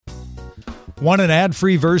Want an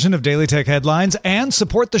ad-free version of Daily Tech Headlines and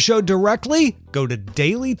support the show directly? Go to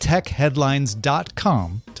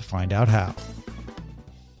dailytechheadlines.com to find out how.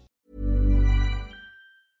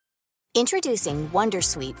 Introducing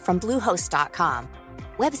Wondersuite from Bluehost.com.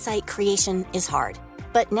 Website creation is hard,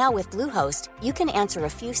 but now with Bluehost, you can answer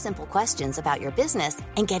a few simple questions about your business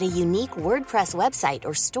and get a unique WordPress website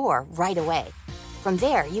or store right away. From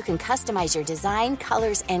there, you can customize your design,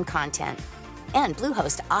 colors, and content. And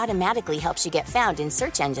Bluehost automatically helps you get found in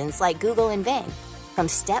search engines like Google and Bing. From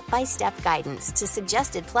step-by-step guidance to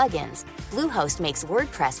suggested plugins, Bluehost makes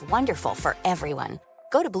WordPress wonderful for everyone.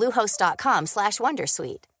 Go to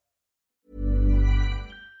bluehost.com/wondersuite.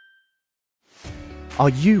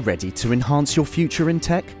 Are you ready to enhance your future in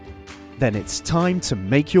tech? Then it's time to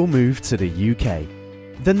make your move to the UK,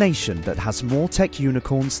 the nation that has more tech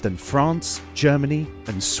unicorns than France, Germany,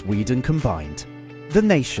 and Sweden combined. The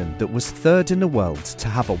nation that was third in the world to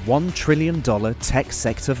have a $1 trillion tech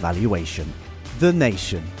sector valuation. The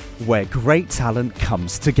nation where great talent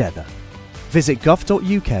comes together. Visit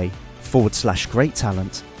gov.uk/great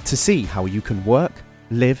talent to see how you can work,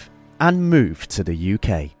 live, and move to the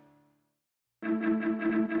UK.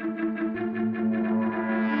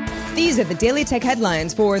 These are the Daily Tech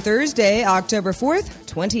Headlines for Thursday, October 4th,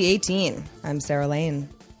 2018. I'm Sarah Lane.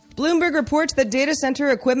 Bloomberg reports that data center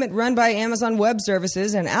equipment run by Amazon Web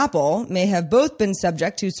Services and Apple may have both been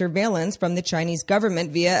subject to surveillance from the Chinese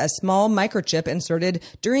government via a small microchip inserted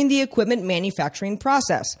during the equipment manufacturing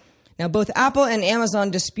process. Now, both Apple and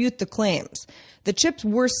Amazon dispute the claims. The chips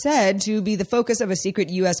were said to be the focus of a secret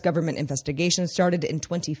U.S. government investigation started in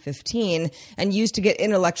 2015 and used to get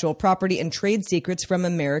intellectual property and trade secrets from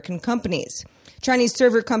American companies. Chinese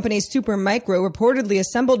server company Supermicro reportedly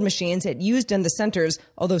assembled machines it used in the centers,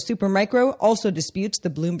 although Supermicro also disputes the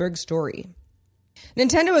Bloomberg story.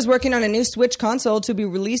 Nintendo is working on a new Switch console to be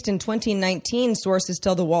released in 2019, sources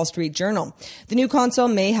tell the Wall Street Journal. The new console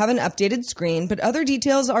may have an updated screen, but other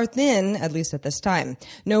details are thin, at least at this time.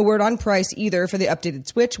 No word on price either for the updated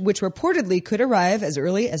Switch, which reportedly could arrive as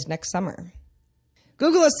early as next summer.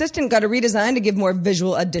 Google Assistant got a redesign to give more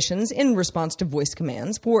visual additions in response to voice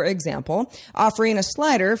commands. For example, offering a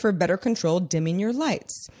slider for better control dimming your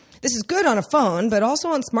lights. This is good on a phone, but also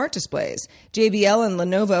on smart displays. JBL and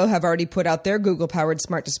Lenovo have already put out their Google-powered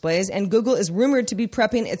smart displays, and Google is rumored to be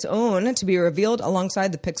prepping its own to be revealed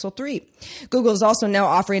alongside the Pixel 3. Google is also now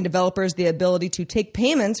offering developers the ability to take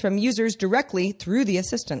payments from users directly through the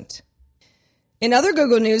Assistant. In other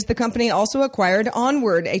Google news, the company also acquired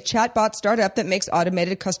Onward, a chatbot startup that makes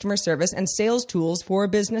automated customer service and sales tools for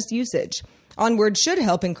business usage. Onward should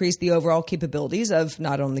help increase the overall capabilities of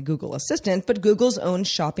not only Google Assistant, but Google's own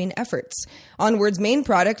shopping efforts. Onward's main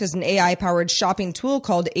product is an AI-powered shopping tool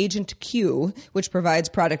called Agent Q, which provides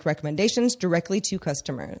product recommendations directly to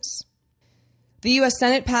customers. The U.S.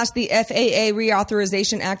 Senate passed the FAA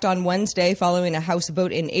Reauthorization Act on Wednesday following a House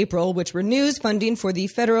vote in April, which renews funding for the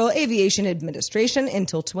Federal Aviation Administration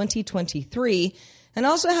until 2023 and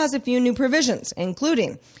also has a few new provisions,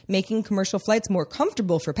 including making commercial flights more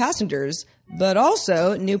comfortable for passengers, but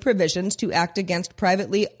also new provisions to act against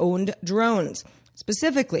privately owned drones.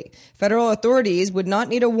 Specifically, federal authorities would not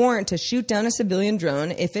need a warrant to shoot down a civilian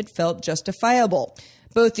drone if it felt justifiable.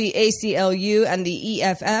 Both the ACLU and the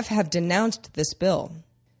EFF have denounced this bill.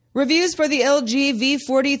 Reviews for the LG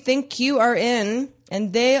V40 ThinQ are in,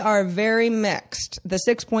 and they are very mixed. The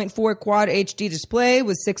 6.4 Quad HD display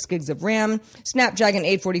with 6 gigs of RAM, Snapdragon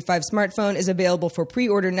 845 smartphone is available for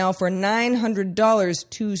pre-order now for $900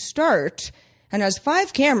 to start, and has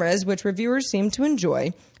 5 cameras, which reviewers seem to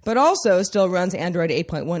enjoy, but also still runs Android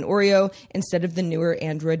 8.1 Oreo instead of the newer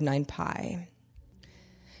Android 9 Pie.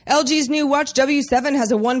 LG's new Watch W7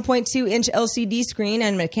 has a 1.2-inch LCD screen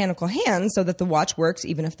and mechanical hands so that the watch works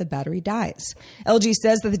even if the battery dies. LG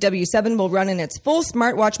says that the W7 will run in its full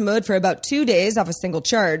smartwatch mode for about 2 days off a single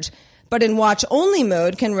charge, but in watch-only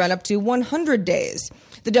mode can run up to 100 days.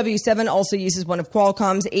 The W7 also uses one of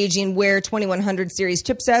Qualcomm's aging Wear 2100 series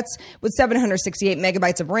chipsets with 768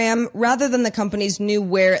 megabytes of RAM rather than the company's new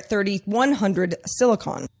Wear 3100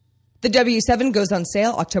 Silicon. The W7 goes on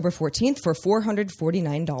sale October 14th for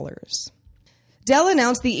 $449. Dell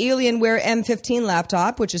announced the Alienware M15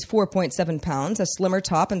 laptop, which is 4.7 pounds, a slimmer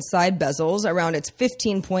top and side bezels around its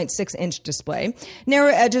 15.6-inch display, narrow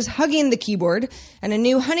edges hugging the keyboard, and a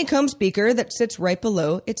new honeycomb speaker that sits right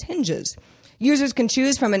below its hinges. Users can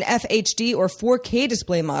choose from an FHD or 4K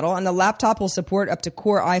display model, and the laptop will support up to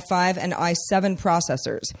Core i5 and i7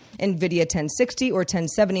 processors, NVIDIA 1060 or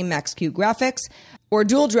 1070 Max-Q graphics, or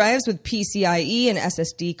dual drives with PCIe and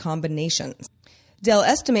SSD combinations. Dell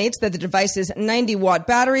estimates that the device's 90-watt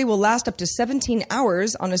battery will last up to 17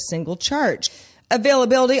 hours on a single charge.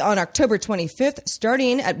 Availability on October 25th,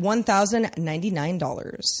 starting at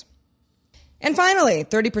 $1,099. And finally,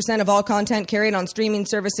 30% of all content carried on streaming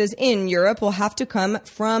services in Europe will have to come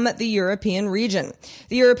from the European region.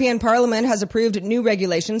 The European Parliament has approved new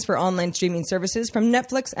regulations for online streaming services from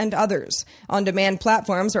Netflix and others. On-demand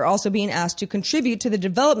platforms are also being asked to contribute to the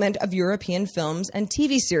development of European films and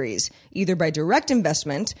TV series, either by direct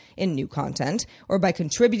investment in new content or by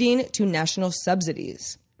contributing to national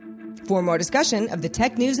subsidies. For more discussion of the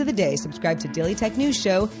tech news of the day, subscribe to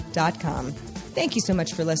dailytechnewsshow.com. Thank you so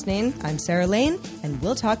much for listening. I'm Sarah Lane, and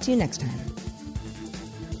we'll talk to you next time.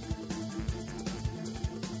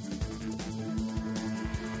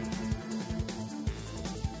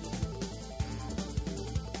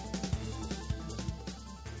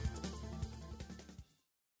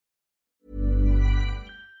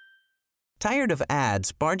 Tired of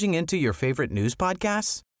ads barging into your favorite news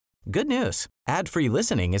podcasts? Good news. Ad-free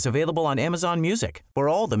listening is available on Amazon Music for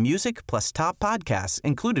all the music plus top podcasts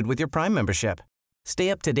included with your Prime membership.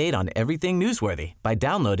 Stay up to date on everything newsworthy by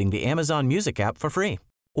downloading the Amazon Music app for free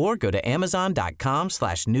or go to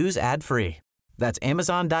amazon.com/news ad free. That's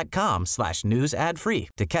amazon.com/news ad free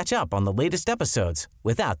to catch up on the latest episodes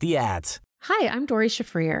without the ads. Hi, I'm Dori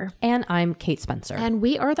Shafrir. And I'm Kate Spencer. And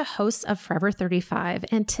we are the hosts of Forever 35.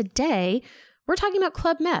 And today, we're talking about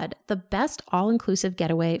Club Med, the best all-inclusive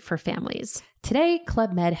getaway for families. Today,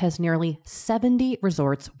 Club Med has nearly 70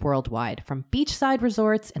 resorts worldwide, from beachside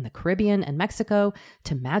resorts in the Caribbean and Mexico,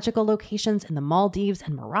 to magical locations in the Maldives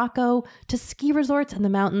and Morocco, to ski resorts in the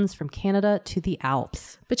mountains from Canada to the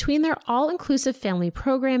Alps. Between their all-inclusive family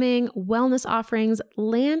programming, wellness offerings,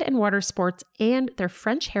 land and water sports, and their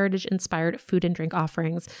French heritage-inspired food and drink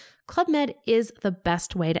offerings, Club Med is the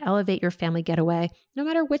best way to elevate your family getaway, no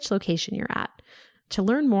matter which location you're at. To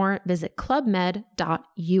learn more, visit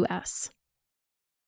clubmed.us.